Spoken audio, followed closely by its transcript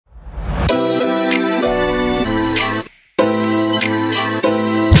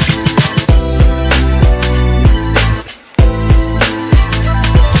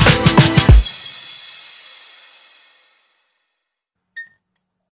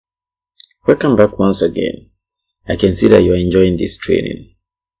Welcome back once again. I can see that you are enjoying this training.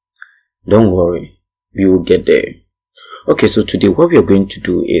 Don't worry, we will get there. Okay, so today what we are going to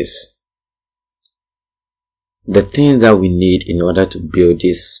do is the things that we need in order to build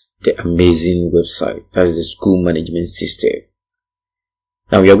the amazing website. That's the school management system.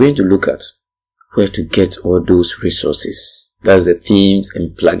 Now we are going to look at where to get all those resources. That's the themes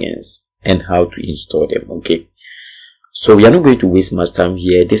and plugins and how to install them. Okay, so we are not going to waste much time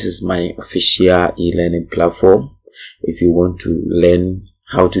here. This is my official e-learning platform. If you want to learn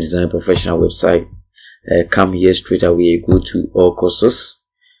how to design a professional website, come here straight away, go to all courses,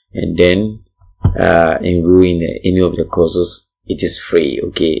 and then enroll in any of the courses. It is free.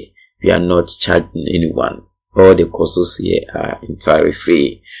 Okay, we are not charging anyone. All the courses here are entirely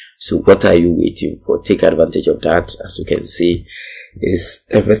free. So what are you waiting for? Take advantage of that. As you can see,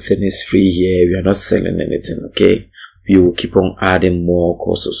 everything is free here. We are not selling anything. Okay, we will keep on adding more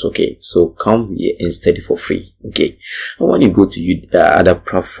courses. Okay, so come here and study for free. Okay, and when you go to other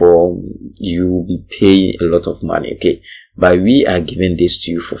platform, you will be paying a lot of money. Okay, but we are giving this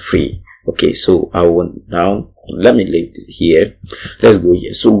to you for free. Okay, so I will now, let me leave this here. Let's go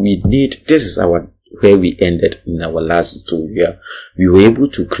here. So we need, this is where we ended in our last tutorial. We were able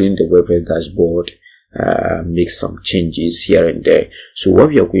to clean the WordPress dashboard, make some changes here and there. So what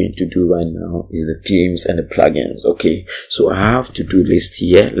we are going to do right now is the themes and the plugins. Okay, so I have to-do list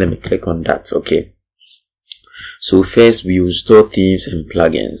here. Let me click on that. Okay, so first we will store themes and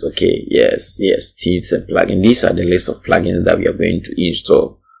plugins. Okay, yes, themes and plugins. These are the list of plugins that we are going to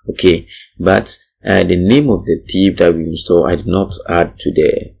install. Okay, but the name of the theme that we install, I did not add to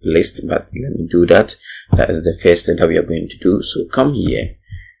the list, but let me do that. That is the first thing that we are going to do. So come here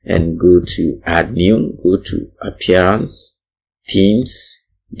and go to add new, go to appearance, themes,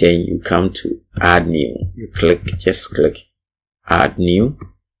 then you come to add new. You just click add new,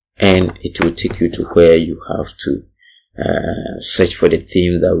 and it will take you to where you have to search for the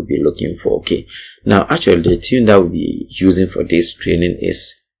theme that we'll be looking for. Okay, now actually the theme that we'll be using for this training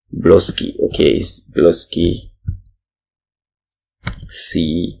is Blosky. Okay, it's Blosky,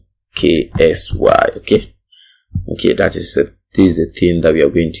 CKSY. Okay, that is it. This is the theme that we are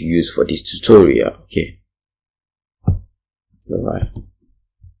going to use for this tutorial. Okay, all right.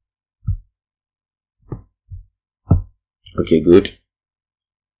 Okay, good.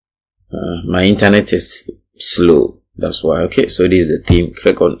 My internet is slow, that's why. Okay, so this is the theme.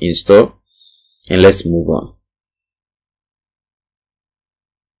 Click on install and let's move on.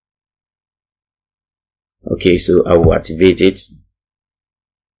 Okay, so I will activate it.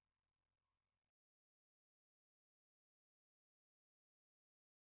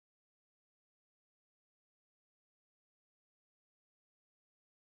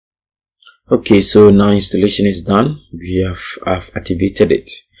 Okay, so now installation is done. I've activated it.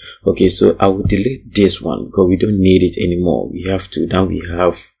 Okay, so I will delete this one because we don't need it anymore. Now we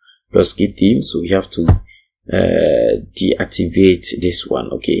have Blosky theme, so we have to deactivate this one.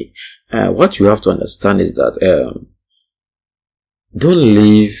 Okay, what you have to understand is that don't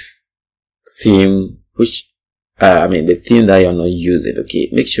leave theme the theme that you're not using. Okay,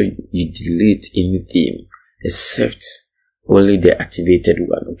 make sure you delete any theme except only the activated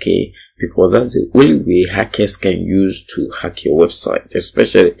one. Okay, because that's the only way hackers can use to hack your website,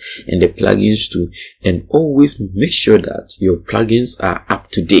 especially in the plugins too. And always make sure that your plugins are up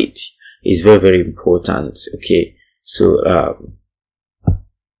to date. It's very, very important. Okay, so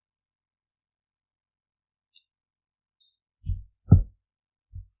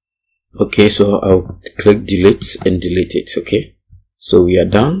okay, so I'll click delete and delete it. Okay, so we are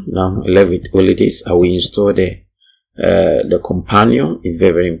done. Now I left it all it is. I will install the companion. Is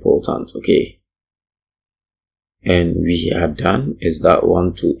very, very important. Okay, and we are done. Is that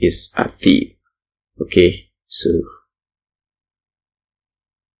one too is a theme. Okay, so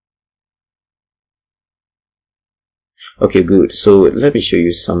okay, good. So let me show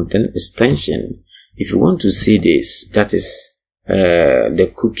you something. Extension. If you want to see this, that is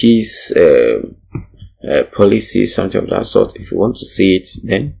the cookies policy, something of that sort. If you want to see it,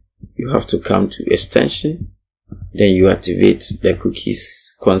 then you have to come to extension, then you activate the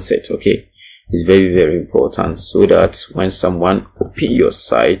cookies concept. Okay, it's very, very important, so that when someone open your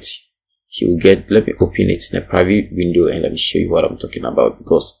site, he will get, let me open it in a private window and let me show you what I'm talking about,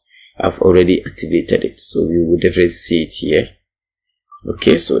 because I've already activated it, so you will definitely see it here.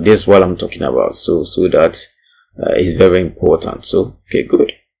 Okay, so this is what I'm talking about, so that is very important. So okay,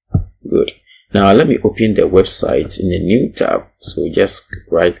 good. Now let me open the website in a new tab. So just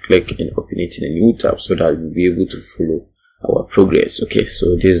right click and open it in a new tab so that you'll be able to follow our progress. Okay,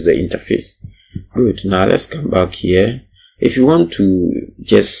 so this is the interface. Good. Now let's come back here. If you want to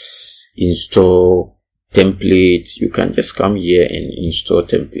just install template, you can just come here and install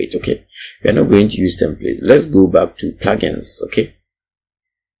template. Okay, we are not going to use template. Let's go back to plugins.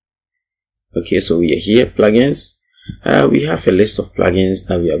 Okay, so we are here, plugins. We have a list of plugins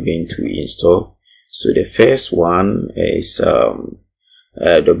that we are going to install. So the first one is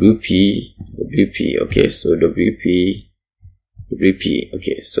WP. Okay, so WP.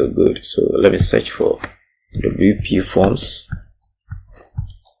 Okay, so good. So let me search for WP forms.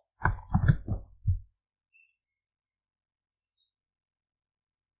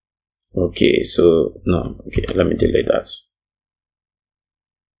 Okay, so no, okay, let me delete that.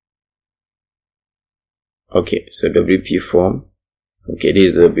 Okay, so WP form. Okay,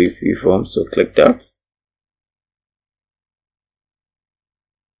 this is the WP form, so click that.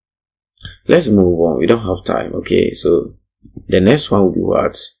 Let's move on, we don't have time. Okay, so the next one will be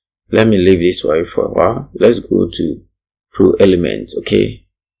what? Let me leave this one for a while. Let's go to Pro Element. Okay,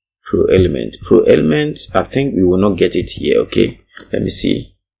 Pro Element. I think we will not get it here. Okay, let me see.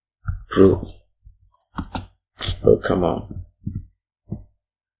 Pro. Oh, come on.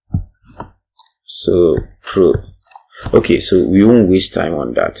 So Pro. Okay, so we won't waste time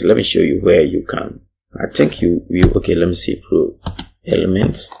on that. Let me show you where you can. I think you okay, let me see. Pro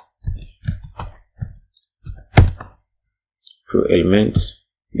Elements. Pro Elements.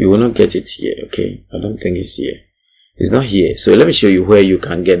 You will not get it here. Okay, I don't think it's here. It's not here. So let me show you where you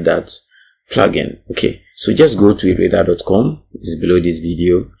can get that plugin. Okay, so just go to radar.com. It's below this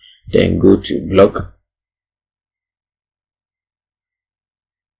video. Then go to blog.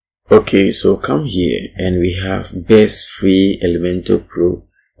 Okay, so come here and we have best free Elementor Pro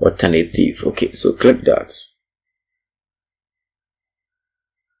alternative. Okay, so click that.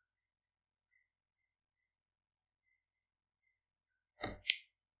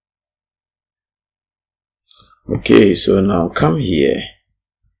 Okay, so now come here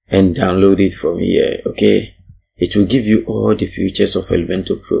and download it from here. Okay, it will give you all the features of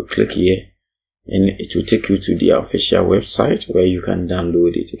Elementor Pro. Click here and it will take you to the official website where you can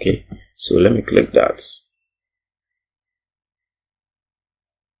download it. Okay, so let me click that.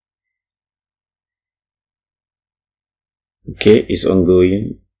 Okay, it's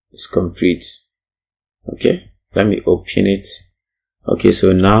ongoing, it's complete. Okay, let me open it. Okay,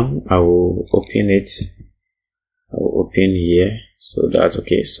 so now I will open it. I will open here so that,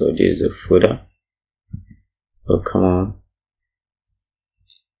 okay, so this is the folder. Oh, come on.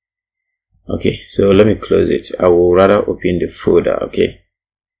 Okay, so let me close it. I will rather open the folder. Okay,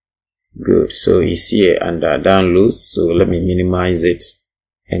 good. So it's here under downloads. So let me minimize it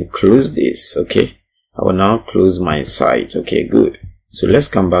and close this. Okay, I will now close my site. Okay, good. So let's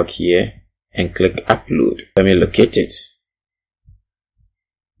come back here and click upload. Let me locate it.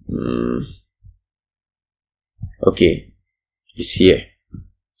 Okay, it's here.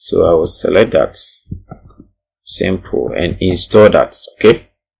 So I will select that, simple, and install that. Okay.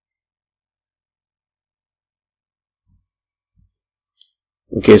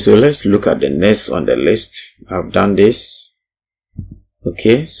 Okay, so let's look at the next on the list. I've done this.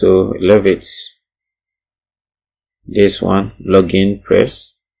 Okay, so leave it. This one, login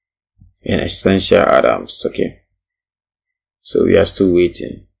press and essential items. Okay, so we are still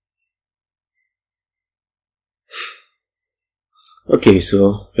waiting. Okay,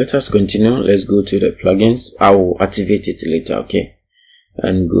 so let us continue. Let's go to the plugins. I will activate it later. Okay,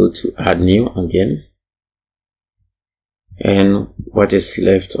 and go to add new again. And what is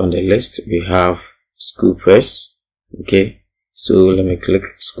left on the list, we have school press. Okay, so let me click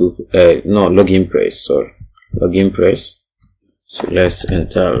school login press. Sorry, login press. So let's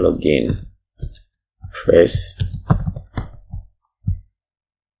enter login press.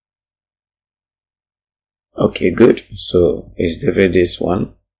 Okay, good. So it's definitely this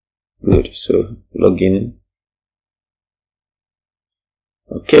one. Good. So login.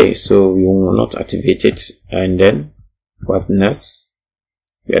 Okay, so we will not activate it. And then what next?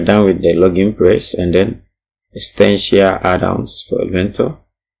 We are done with the login press and then essential add-ons for Elementor.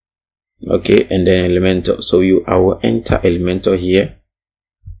 Okay, and then Elementor. So I will enter Elementor here.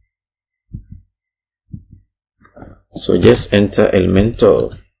 So just enter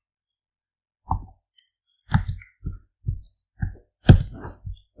Elementor.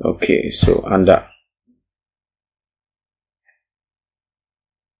 Okay, so under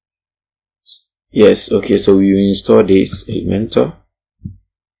yes, okay, so you install this Elementor,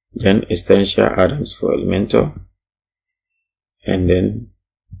 then essential items for Elementor, and then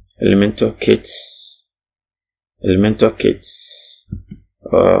Elementor kits, Elementor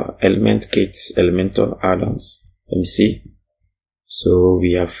Elementor add-ons. Let me see. So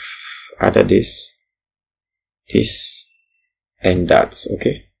we have added this and that.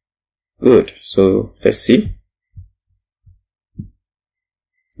 Okay, Good. So let's see.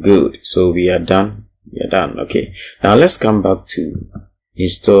 Good. So we are done. We are done. Okay. Now let's come back to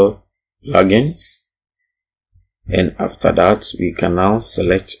install plugins. And after that, we can now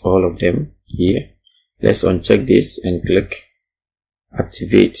select all of them here. Let's uncheck this and click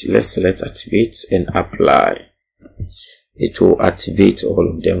activate. Let's select activate and apply. It will activate all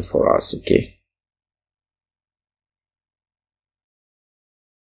of them for us. Okay.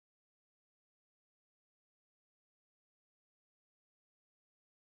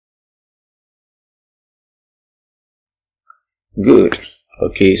 Good.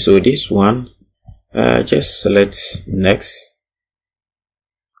 Okay, so this one, just select next.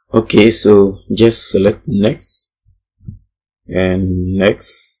 Okay, so just select next and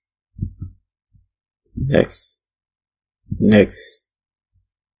next, next, next,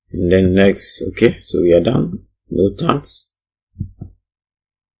 and then next. Okay, so we are done. No thanks.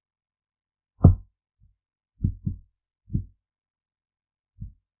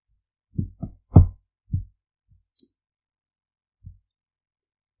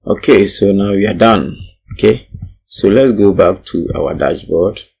 Okay, so now we are done. Okay, so let's go back to our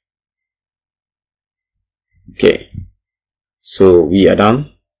dashboard. Okay, so we are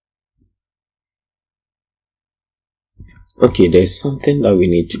done. Okay, there's something that we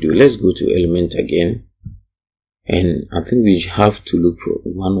need to do. Let's go to element again, and I think we have to look for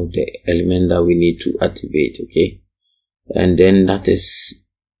one of the elements that we need to activate. Okay, and then that is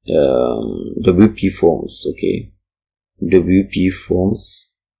WP forms. Okay, WP forms.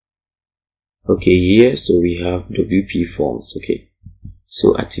 Okay, here, so we have WP forms. Okay,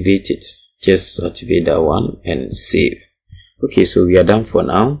 so activate it. Just activate that one and save. Okay, so we are done for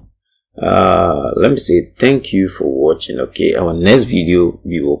now. Let me say thank you for watching. Okay, our next video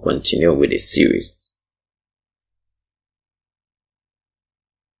we will continue with the series.